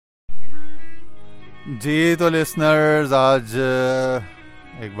جی تو لسنرز آج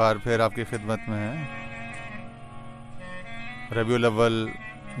ایک بار پھر آپ کی خدمت میں ہیں ربیع الاول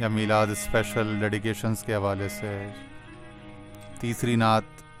یا میلاد اسپیشل ڈیڈیکیشنز کے حوالے سے تیسری نعت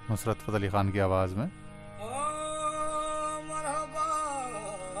نصرت فتح علی خان کی آواز میں.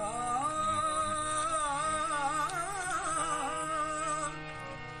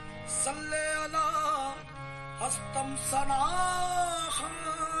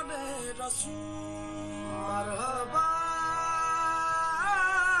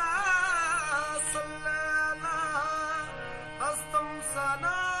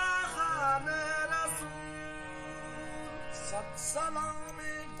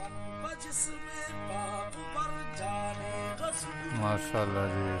 ماشاء اللہ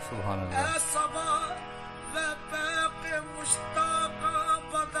جی سبحان اللہ.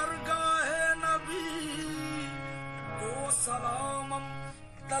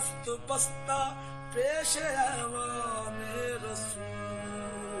 دست بستہ پیش ایوان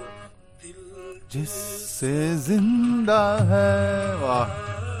رسول دل جس سے زندہ ہے. واہ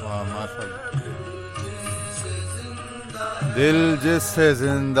واہ ماشاء اللہ. دل جس سے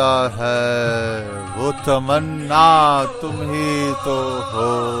زندہ ہے وہ تمنا تم ہی تو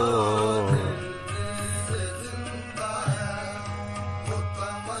ہو.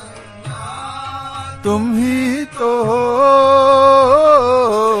 تم ہی تو ہو.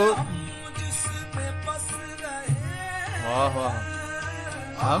 واہ واہ.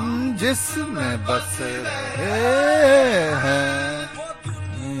 ہم جس میں بس رہے ہیں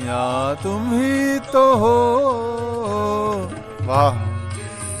یا تم ہی تو ہو. واہ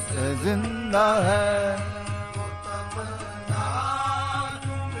زندہ ہے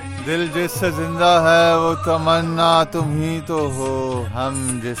دل جس سے زندہ ہے وہ تمنا تم ہی تو ہو. ہم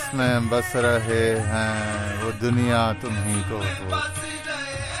جس میں بس رہے ہیں وہ دنیا تم ہی تو ہو.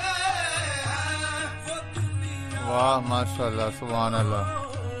 واہ ماشاء اللہ سبحان اللہ.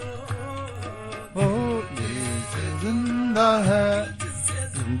 وہ دل سے زندہ ہے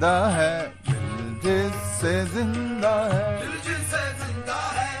زندہ ہے دل جس سے زندہ ہے.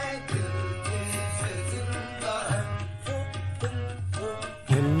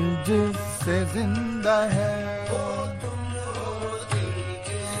 دل جس سے زندہ ہے وہ تم ہو.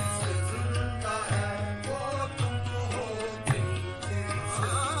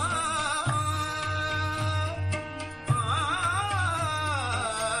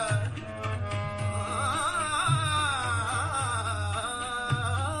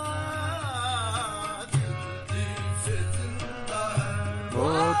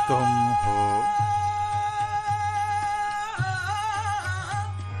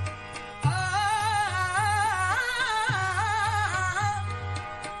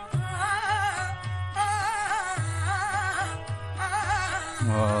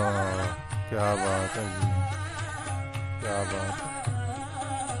 کیا بات ہے جی کیا بات ہے.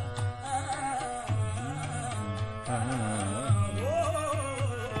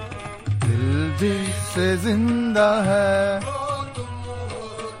 دل جس سے زندہ ہے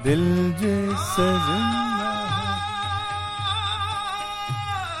دل جس سے زندہ ہے.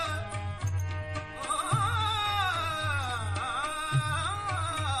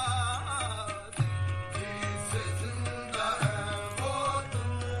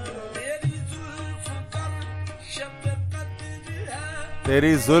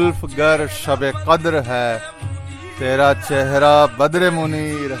 تیری زلف گر شب قدر ہے تیرا چہرہ بدر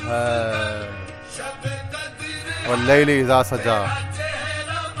منیر ہے. واللیل اذا سجا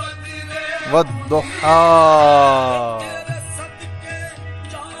والضحا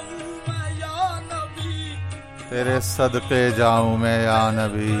تیرے صدقے جاؤں میں یا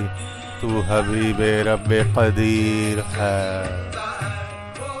نبی تو حبیب رب قدیر ہے.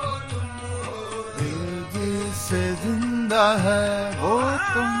 دل جس سے زندہ ہے وہ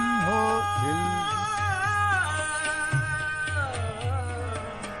تم ہو. دل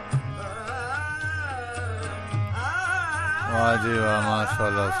واہ جی واہ ماشاء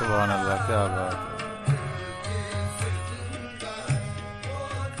اللہ سبحان اللہ کیا بات ہے.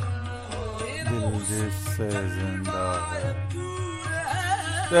 دل جس سے زندہ ہے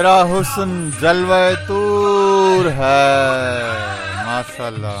تیرا حسن جلوہ طور ہے. ماشاء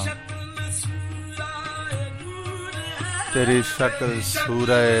اللہ تیری شکل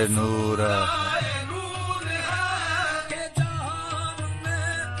سورہ نور ہے.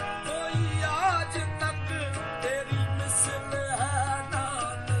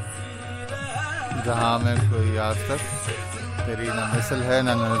 جہاں میں کوئی آج تک تیری نہ مثل ہے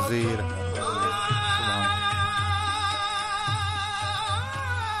نہ نظیر ہے.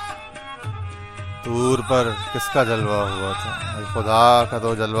 طور پر کس کا جلوہ ہوا تھا؟ خدا کا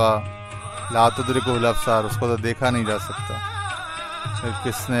تو جلوہ لا تدرکہ الابصار، اس کو تو دیکھا نہیں جا سکتا.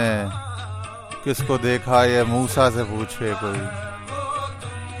 کس کو دیکھا یہ موسیٰ سے پوچھے کوئی.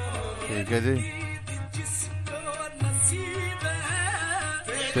 ٹھیک ہے جی.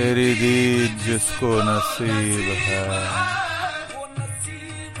 تیری دید جس کو نصیب ہے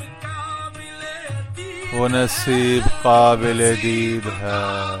وہ نصیب قابل دید ہے.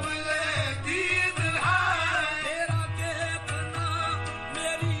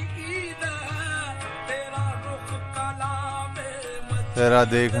 تیرا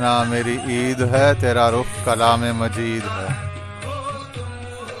دیکھنا میری عید ہے، تیرا رخ کلام مجید ہے.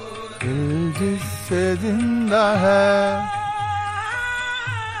 دل جس سے زندہ ہے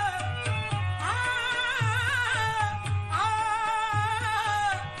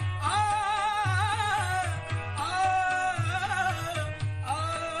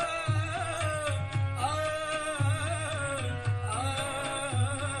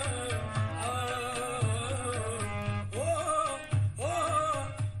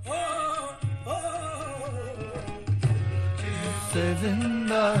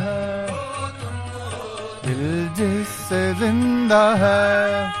زندہ ہے، دل جس سے زندہ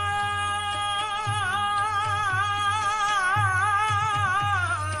ہے.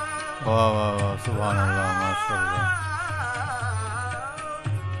 واہ واہ واہ، سبحان اللہ، ماشاء اللہ.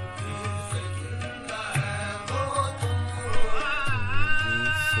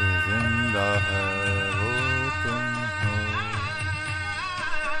 جس سے زندہ ہے وہ تم ہو.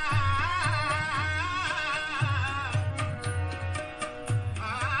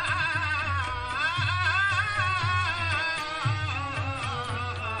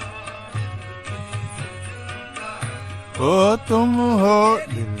 وہ تم ہو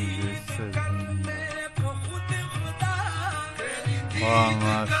دل جس سے زندہ. واہ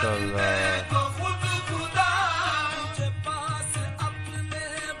ماشاء اللہ.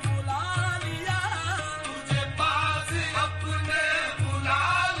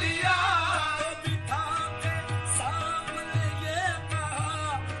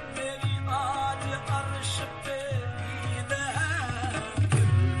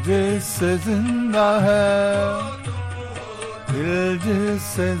 جس سے زندہ ہے، دل جس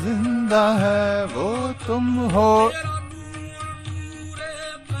سے زندہ ہے وہ تم ہو.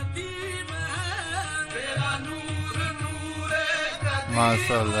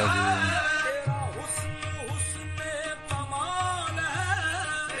 ماشاء اللہ جی.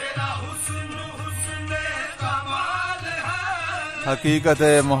 حقیقت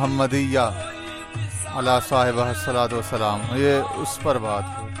محمدیہ علی صاحبہ الصلاۃ والسلام، یہ اس پر بات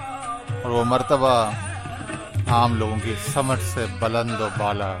ہے، اور وہ مرتبہ عام لوگوں کی سمجھ سے بلند و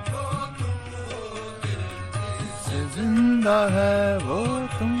بالا. زندہ ہے وہ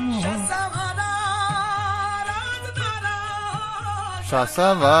تم ہو. شاہ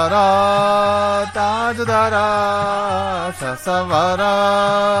سوارا تاج دارا، شاہ سوارا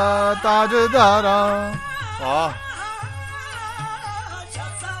تاج دارا. واہ،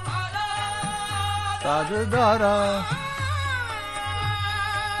 تاج دارا.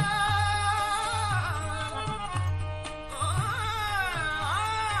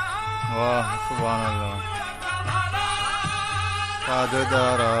 واہ سبحان اللہ. تاج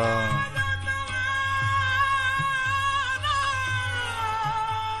دارا.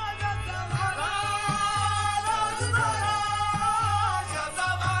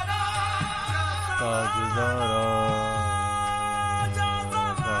 تاج دارا.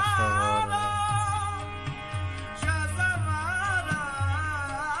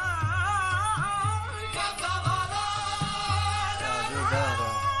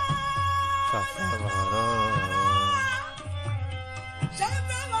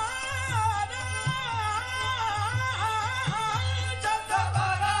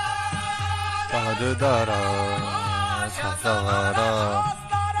 تاج دارا سوارا.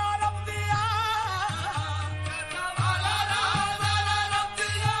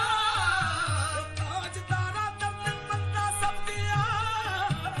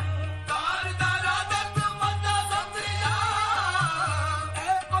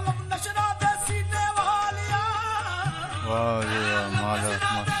 واہ جی واہ،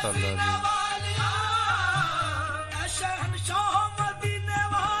 ماشاء اللہ جی.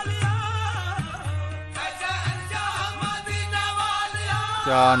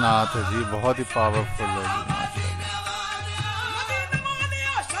 کیا نعت ہے جی، بہت ہی پاورفل ہے جی.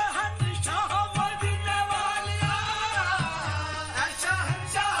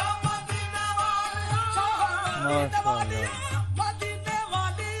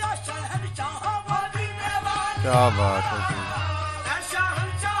 کیا بات ہے جی.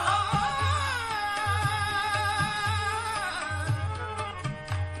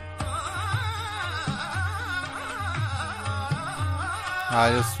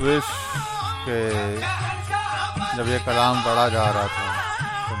 آج سوئش کے جب یہ کلام پڑھا جا رہا تھا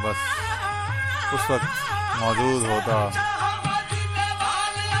تو بس اس وقت موجود ہوتا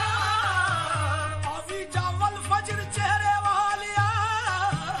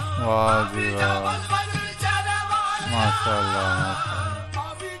واہ جی واہ، ماشاء اللہ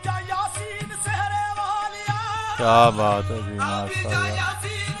کیا بات ہے جی، ماشاء اللہ.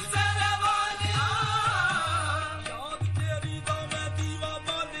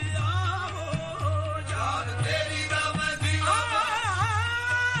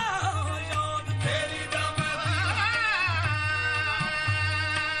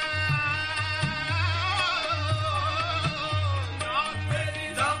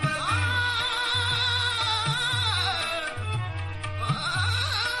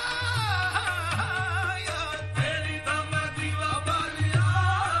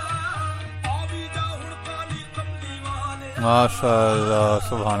 ماشاء اللہ،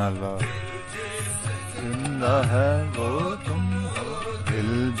 سبحان اللہ. زندہ ہے وہ تم ہو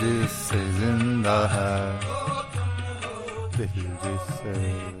دل جس سے زندہ ہے، دل جس سے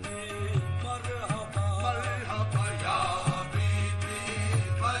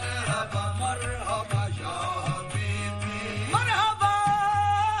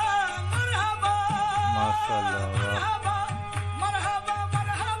ماشاء اللہ.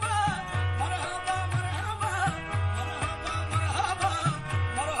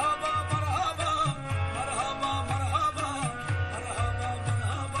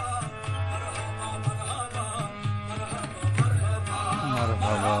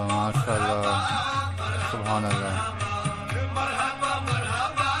 ماشاء اللہ، سبحان اللہ.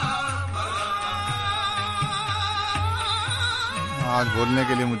 آج بولنے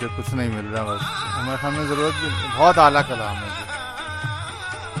کے لیے مجھے کچھ نہیں مل رہا، بس ہمیں ضرورت بھی بہت اعلیٰ کلام ہے جی.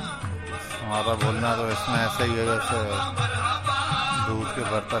 ہمارا بولنا تو اس میں ایسا ہی ہے جیسے دودھ کے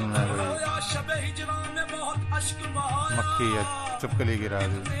برتن میں کوئی مکھی یا چپکلی گرا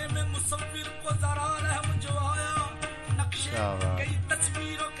دی. کیا بات.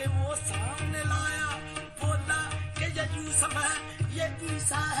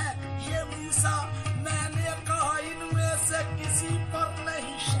 میں نے کہا ان میں سے کسی پر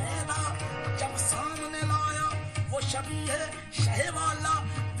نہیں شہدا، جب سامنے لایا وہ شبیہ شہ والا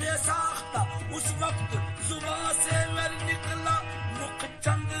بے ساختہ، اس وقت زباں سے میرے نکلا مکھ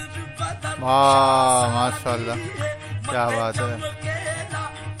چندر بدن. ماشاء اللہ، کیا بات ہے.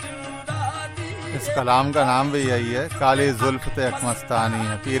 اس کلام کا نام بھی یہی ہے، کالی زلف تک مستانی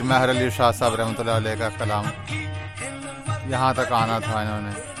ہے. پیر مہر علی شاہ صاحب رحمۃ اللہ علیہ کا کلام یہاں تک آنا تھا انہوں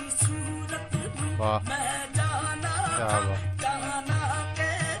نے. واہ کیا بات،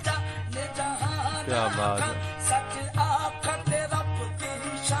 کیا بات ہے.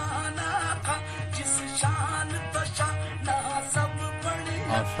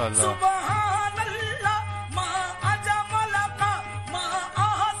 ماشاء اللہ.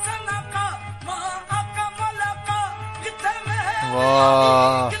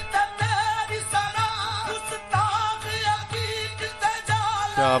 واہ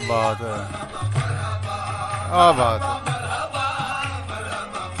کیا بات ہے، کیا بات ہے.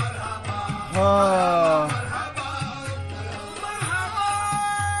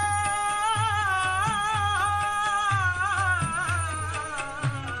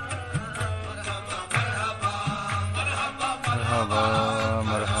 مرحبا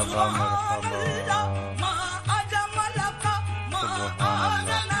مرحبا مرحبا، سبحان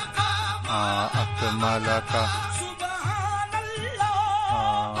اللہ، اکمل کا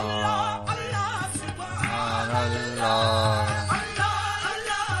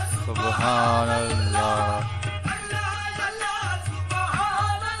سبحان اللہ.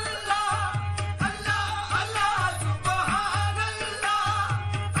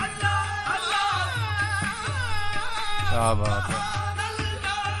 کیا بات ہے.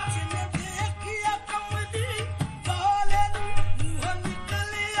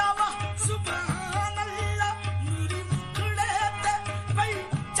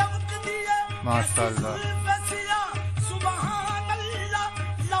 ماشاء اللہ،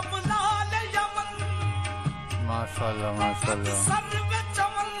 ماشاء اللہ، ماشاء اللہ،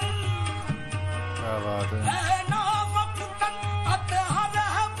 کیا بات ہے.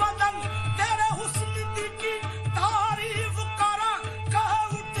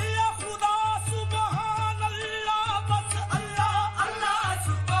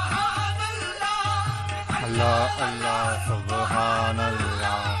 اللہ اللہ، سبحان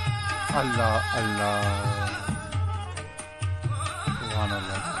اللہ، اللہ اللہ، سبحان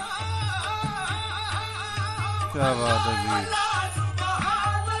اللہ. کیا بات ہے جی،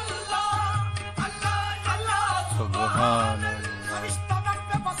 سبحان اللہ.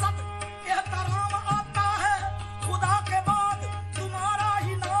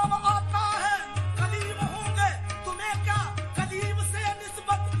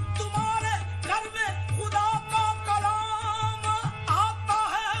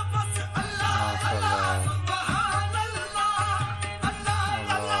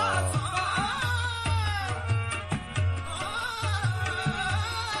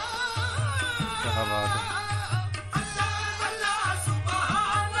 کیا بات ہے.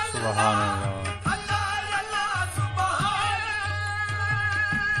 سبحان اللہ.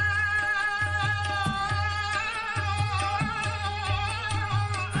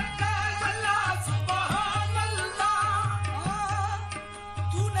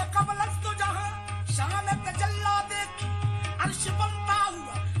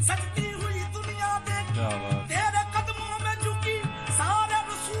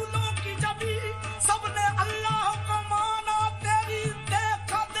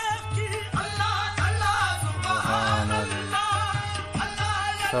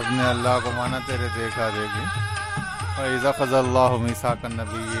 سب نے اللہ کو مانا تیرے دیکھا دیکھی. وَإِذَا خَذَ اللَّهُ مِيثَاقَ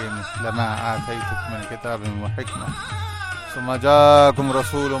النَّبِيِّينَ لَمَا آتَيْتُكُم مِّنْ كِتَابٍ وَحِكْمَةٍ ثُمَّ جَاءَكُمْ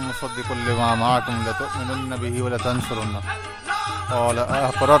رَسُولٌ مُّصَدِّقٌ لِّمَا مَعَكُمْ لَتُؤْمِنُنَّ بِهِ وَلَتَنصُرُنَّهُ قَالَ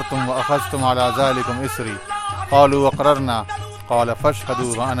أَأَقْرَرْتُمْ وَأَخَذْتُمْ عَلَىٰ ذَٰلِكُمْ إِصْرِي قَالُوا أَقْرَرْنَا قَالَ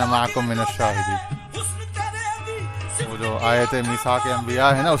فَاشْهَدُوا وَأَنَا مَعَكُمْ مِنَ الشَّاهِدِينَ. وہ جو آیت میثاق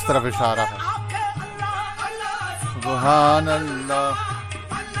انبیاء ہے نا اس طرف اشارہ ہے. سبحان اللہ.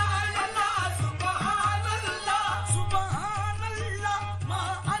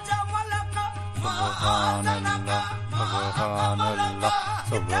 سبحان اللہ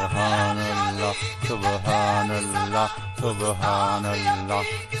سبحان اللہ سبحان اللہ سبحان اللہ سبحان اللہ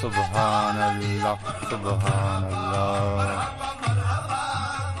سبحان اللہ سبحان اللہ.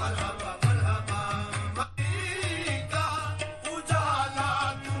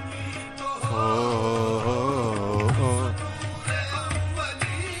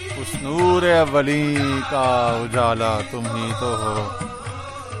 اس نور اولی کا اجالا تم ہی تو ہو.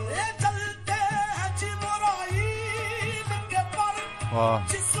 واہ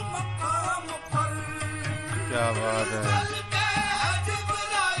کیا بات ہے.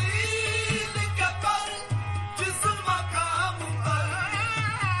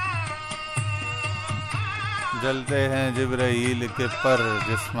 جلتے ہیں جبرائیل کے پر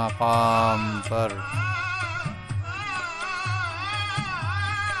جس مقام پر.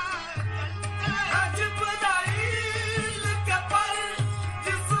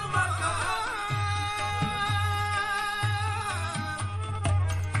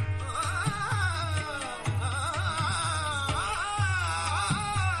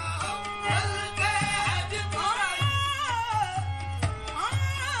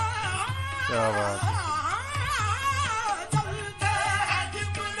 کیا بات ہے.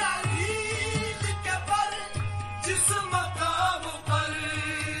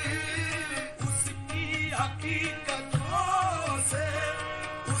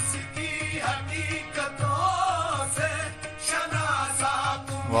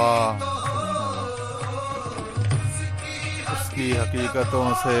 واہ اس کی حقیقتوں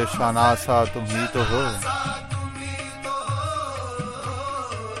سے شناسا تم ہی تو ہو.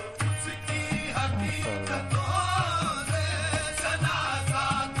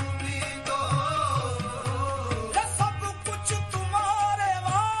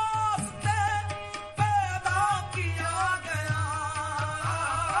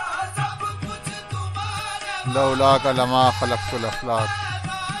 لولاک لما خلقت الافلاک.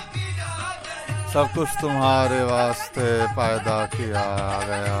 سب کچھ تمہارے واسطے پیدا کیا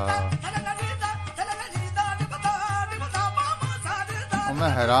گیا. میں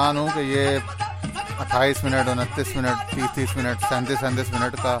حیران ہوں کہ یہ 28 منٹ 29 منٹ 30 منٹ 37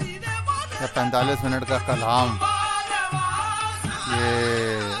 منٹ کا یا 45 منٹ کا کلام یہ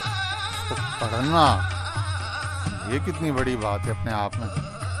پڑھنا یہ کتنی بڑی بات ہے اپنے آپ میں.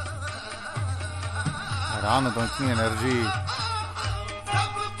 حیران ہوتا ہوں اتنی انرجی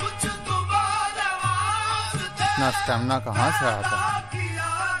اتنا اسٹیمنا کہاں سے آتا ہے.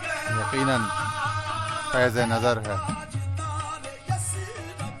 یقیناً فیض نظر ہے.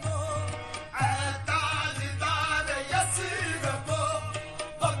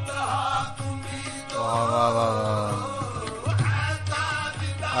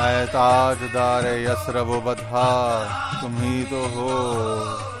 اے تاجدار یثرب و بدھا تم ہی تو ہو.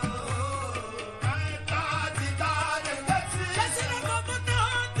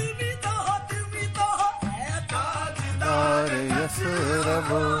 یثرب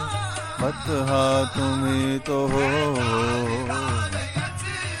بدھا تم ہی تو ہو.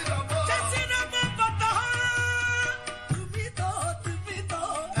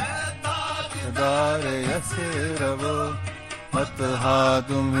 دار یثرب بدھا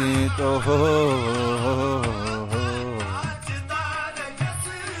تم ہی تو ہو.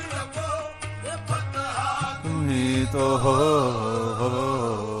 تم ہی تو ہو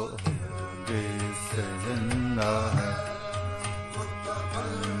جس زندہ ہے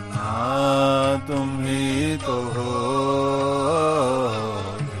تم ہی تو ہو.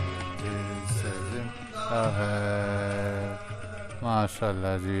 ماشاء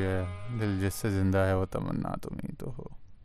اللہ جی، ہے دل جس سے زندہ ہے وہ تمنا تم ہی تو ہو.